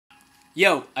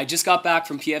Yo, I just got back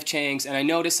from PF Chang's and I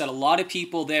noticed that a lot of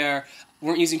people there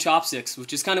weren't using chopsticks,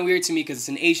 which is kind of weird to me because it's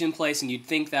an Asian place and you'd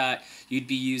think that you'd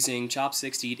be using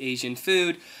chopsticks to eat Asian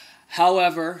food.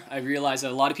 However, I realized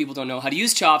that a lot of people don't know how to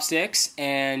use chopsticks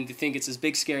and they think it's this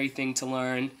big scary thing to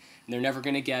learn and they're never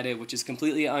going to get it, which is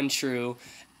completely untrue.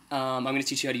 I'm going to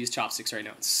teach you how to use chopsticks right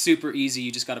now. It's super easy,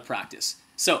 you just got to practice.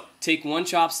 So, take one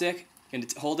chopstick and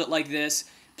hold it like this,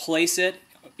 place it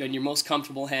in your most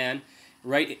comfortable hand,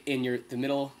 right in the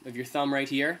middle of your thumb right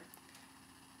here,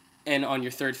 and on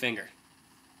your third finger.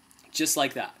 Just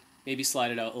like that. Maybe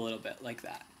slide it out a little bit, like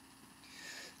that.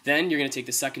 Then you're going to take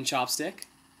the second chopstick,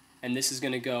 and this is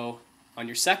going to go on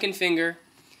your second finger,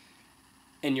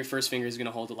 and your first finger is going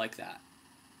to hold it like that.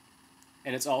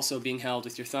 And it's also being held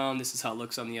with your thumb. This is how it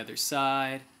looks on the other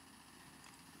side.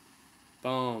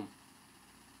 Boom.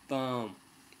 Boom.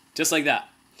 Just like that.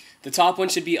 The top one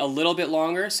should be a little bit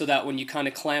longer so that when you kind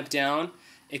of clamp down,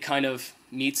 it kind of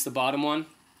meets the bottom one.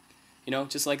 You know,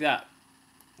 just like that.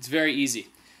 It's very easy.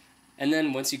 And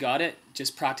then once you got it,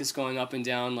 just practice going up and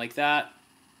down like that.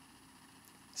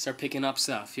 Start picking up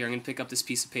stuff. Here, I'm going to pick up this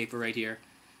piece of paper right here.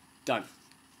 Done.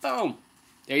 Boom.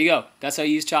 There you go. That's how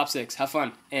you use chopsticks. Have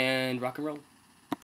fun and rock and roll.